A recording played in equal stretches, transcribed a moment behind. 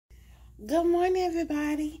Good morning,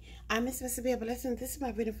 everybody. I'm Miss Mississippi Blessing. This is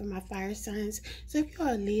my reading for my fire signs. So if you're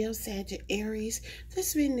a Leo, Sagittarius, Aries,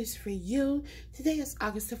 this reading is for you. Today is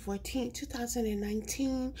August the 14th,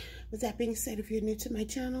 2019. With that being said, if you're new to my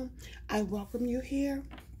channel, I welcome you here.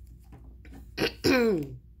 Y'all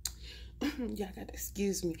gotta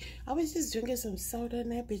excuse me. I was just drinking some soda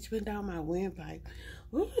and that bitch went down my windpipe.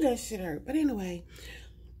 Ooh, that shit hurt. But anyway,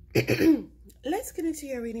 let's get into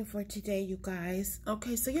your reading for today, you guys.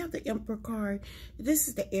 Okay, so you have the Emperor card. This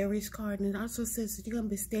is the Aries card, and it also says that you're gonna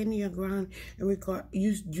be standing your ground in regard.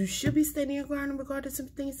 You should be standing your ground in regard to some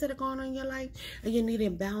things that are going on in your life, and you need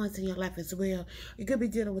a balance in your life as well. You could be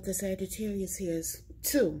dealing with the Sagittarius here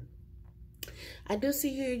too. I do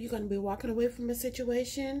see here you're going to be walking away from a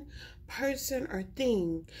situation, person, or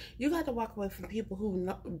thing. You got to walk away from people who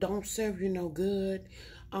don't serve you no good.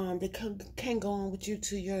 They can't go on with you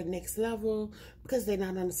to your next level because they're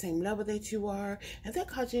not on the same level that you are. If that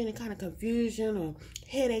causes you any kind of confusion or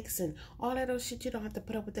headaches and all that other shit, you don't have to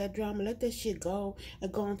put up with that drama. Let that shit go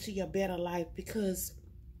and go into your better life, because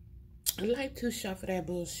life too short for that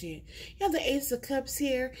bullshit. You have the Ace of Cups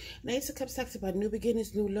here. And the Ace of Cups talks about new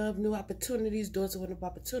beginnings, new love, new opportunities, doors of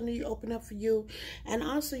opportunity open up for you. And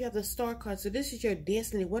also you have the Star card. So this is your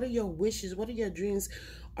destiny. What are your wishes? What are your dreams?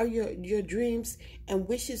 Are your dreams and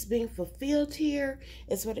wishes being fulfilled here?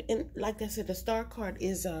 Is what, and like I said, the Star card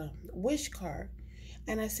is a wish card.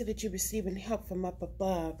 And I see that you're receiving help from up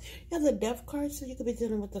above. You have the Death card, so you could be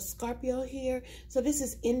dealing with the Scorpio here. So this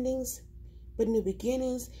is endings, but new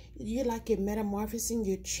beginnings. You're like you're metamorphosing,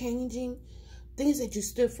 you're changing. Things that you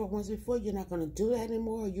stood for once before, you're not going to do that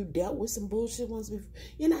anymore. Or you dealt with some bullshit once before.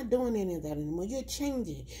 You're not doing any of that anymore. You're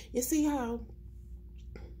changing. You see how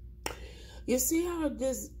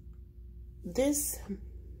this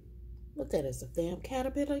what that is, a damn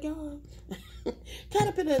caterpillar, y'all?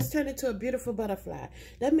 Caterpillar has turned into a beautiful butterfly.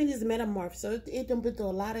 That means it's metamorphed. So it done been through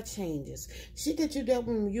a lot of changes. Shit that you dealt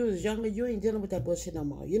with when you was younger, you ain't dealing with that bullshit no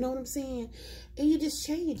more. You know what I'm saying? And you're just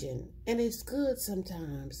changing. And it's good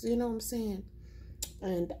sometimes. You know what I'm saying?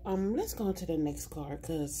 And let's go on to the next card,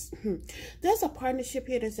 because there's a partnership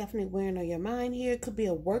here that's definitely wearing on your mind here. It could be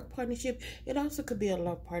a work partnership. It also could be a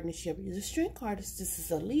love partnership. The Strength card this is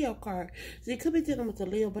a Leo card. So you could be dealing with a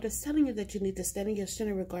Leo, but it's telling you that you need to stand in your strength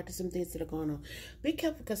in regard to some things that are going on. Be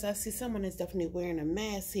careful, because I see someone that's definitely wearing a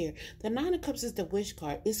mask here. The Nine of Cups is the wish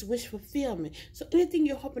card. It's wish fulfillment. So anything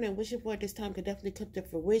you're hoping and wishing for at this time could definitely come to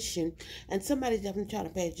fruition. And somebody's definitely trying to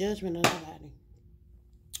pass judgment on somebody.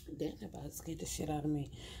 Damn, that about scared the shit out of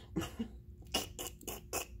me.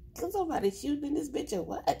 Somebody shooting this bitch or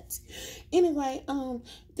what? Anyway,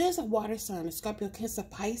 there's a water sign, a Scorpio, Cancer,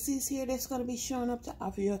 Pisces here that's going to be showing up to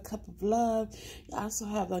offer you a cup of love. You also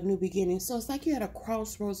have a new beginning. So it's like you're at a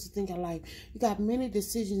crossroads to think of life. You got many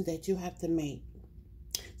decisions that you have to make.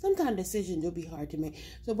 Sometimes decisions will be hard to make.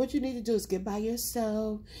 So what you need to do is get by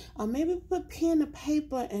yourself. Maybe put pen to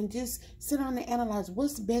paper and just sit down and analyze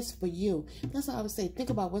what's best for you. That's what I would say. Think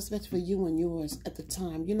about what's best for you and yours at the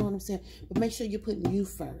time. You know what I'm saying? But make sure you're putting you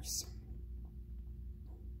first.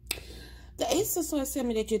 The Ace of Swords tell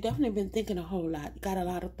me that you've definitely been thinking a whole lot. You got a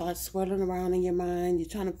lot of thoughts swirling around in your mind. You're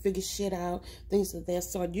trying to figure shit out, things of that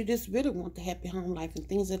sort. You just really want the happy home life and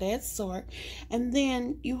things of that sort. And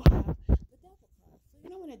then you have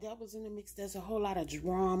the devil's in the mix. There's a whole lot of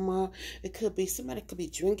drama. It could be somebody could be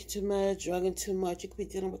drinking too much, drugging too much. You could be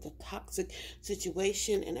dealing with a toxic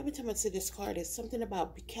situation. And every time I see this card, it's something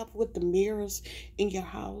about be careful with the mirrors in your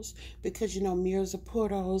house, because you know mirrors are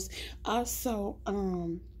portals. Also,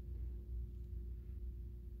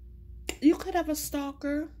 you could have a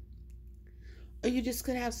stalker, or you just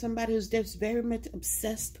could have somebody who's just very much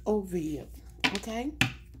obsessed over you. Okay.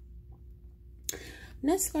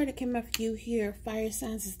 Next card that came up for you here, fire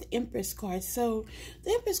signs, is the Empress card. So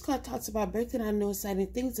the Empress card talks about birthing our new exciting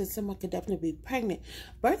things, and someone could definitely be pregnant.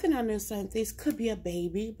 Birthing our new exciting things could be a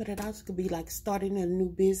baby, but it also could be like starting a new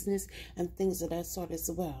business and things of that sort as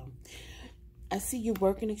well. I see you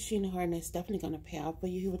working extremely hard, and it's definitely going to pay off for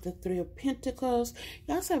you here with the Three of Pentacles.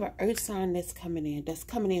 You also have an earth sign that's coming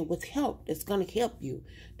in with help, that's going to help you.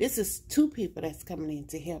 This is two people that's coming in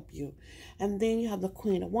to help you. And then you have the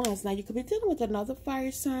Queen of Wands. Now, you could be dealing with another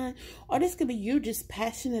fire sign, or this could be you just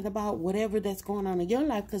passionate about whatever that's going on in your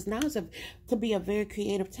life, because now could be a very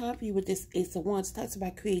creative time for you with this Ace of Wands. It talks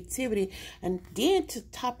about creativity. And then to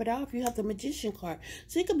top it off, you have the Magician card.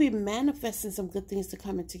 So you could be manifesting some good things to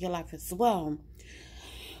come into your life as well.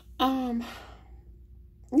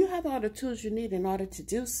 You have all the tools you need in order to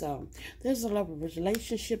do so. There's a love of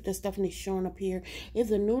relationship that's definitely showing up here.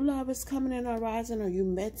 Either new love is coming in or rising, or you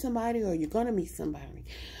met somebody, or you're going to meet somebody.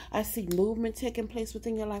 I see movement taking place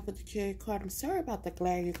within your life with the Chariot card. I'm sorry about the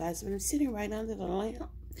glare, you guys, but I'm sitting right under the lamp.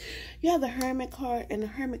 You have the Hermit card, and the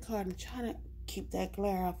Hermit card, I'm trying to keep that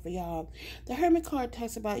glare off for y'all. The Hermit card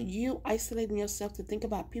talks about you isolating yourself to think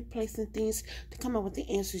about people, placing things to come up with the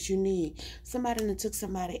answers you need. Somebody that took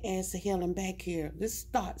somebody ass to hell and back here. This is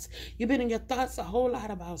thoughts. You've been in your thoughts a whole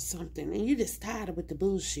lot about something, and you just tired with the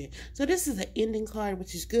bullshit. So this is an ending card,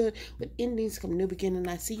 which is good. With endings come new beginning.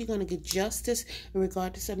 I see you're going to get justice in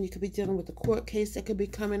regard to something. You could be dealing with a court case that could be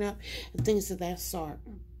coming up and things of that sort.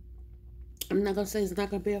 I'm not going to say it's not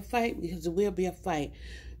going to be a fight, because it will be a fight.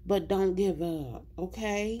 But don't give up,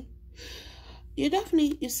 okay? You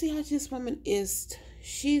see how this woman is,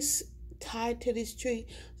 she's tied to this tree.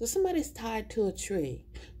 So somebody's tied to a tree.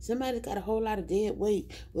 Somebody's got a whole lot of dead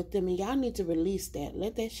weight with them, and y'all need to release that.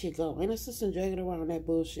 Let that shit go. Ain't no sense in dragging around that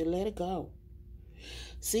bullshit. Let it go.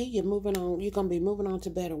 See, you're moving on. You're going to be moving on to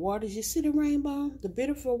better waters. You see the rainbow? The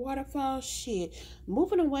beautiful waterfall? Shit.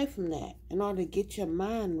 Moving away from that in order to get your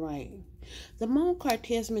mind right. The Moon card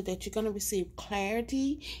tells me that you're going to receive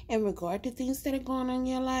clarity in regard to things that are going on in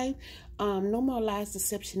your life. No more lies,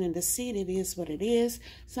 deception, and deceit. It is what it is.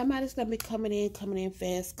 Somebody's going to be coming in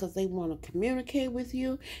fast because they want to communicate with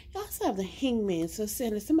you. You also have the Hangman. So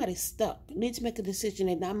saying that somebody's stuck. Need to make a decision.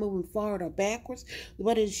 They're not moving forward or backwards.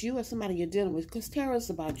 Whether it's you or somebody you're dealing with. Because tarot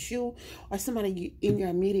is about you or somebody in your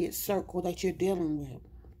immediate circle that you're dealing with.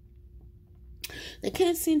 They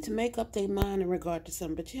can't seem to make up their mind in regard to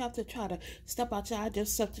something, but you have to try to step outside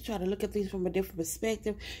yourself to try to look at things from a different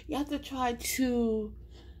perspective. You have to try to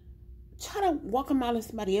walk a mile in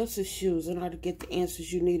somebody else's shoes in order to get the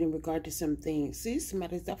answers you need in regard to some things. See,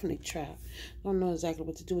 somebody's definitely trapped. Don't know exactly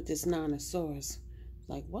what to do with this Nine of Swords.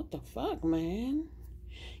 Like, what the fuck, man?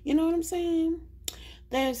 You know what I'm saying?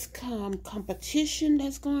 There's competition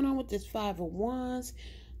that's going on with this Five of Wands.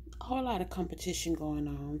 A whole lot of competition going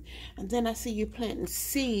on. And then I see you planting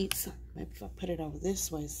seeds. Maybe if I put it over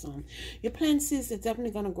this way some. You're planting seeds that's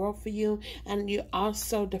definitely going to grow for you. And you're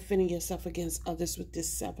also defending yourself against others with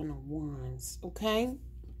this Seven of Wands. Okay?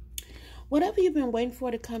 Whatever you've been waiting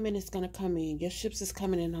for to come in, it's going to come in. Your ships is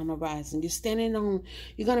coming in on the horizon.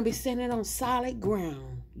 You're going to be standing on solid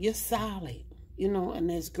ground. You're solid. You know,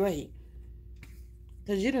 and that's great.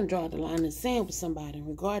 Because you done draw the line in the sand with somebody in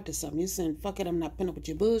regard to something. You're saying, fuck it, I'm not putting up with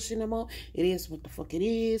your bullshit no more. It is what the fuck it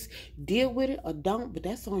is. Deal with it or don't, but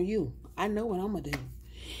that's on you. I know what I'm going to do.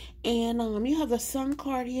 And you have the Sun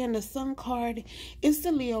card here, and the Sun card is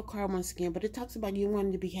the Leo card once again, but it talks about you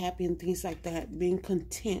wanting to be happy and things like that, being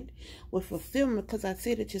content with fulfillment, because I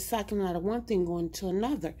see that you're cycling out of one thing going to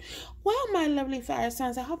another. Well, my lovely fire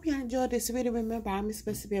signs, I hope you enjoyed this video. Remember, I'm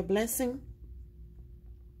supposed to be a blessing.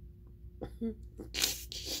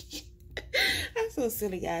 I'm so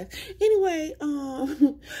silly, guys. Anyway,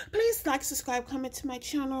 please like, subscribe, comment to my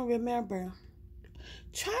channel. Remember,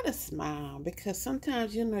 try to smile, because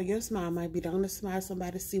sometimes, you know, your smile might be the only smile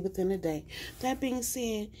somebody see within a day. That being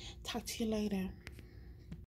said, talk to you later.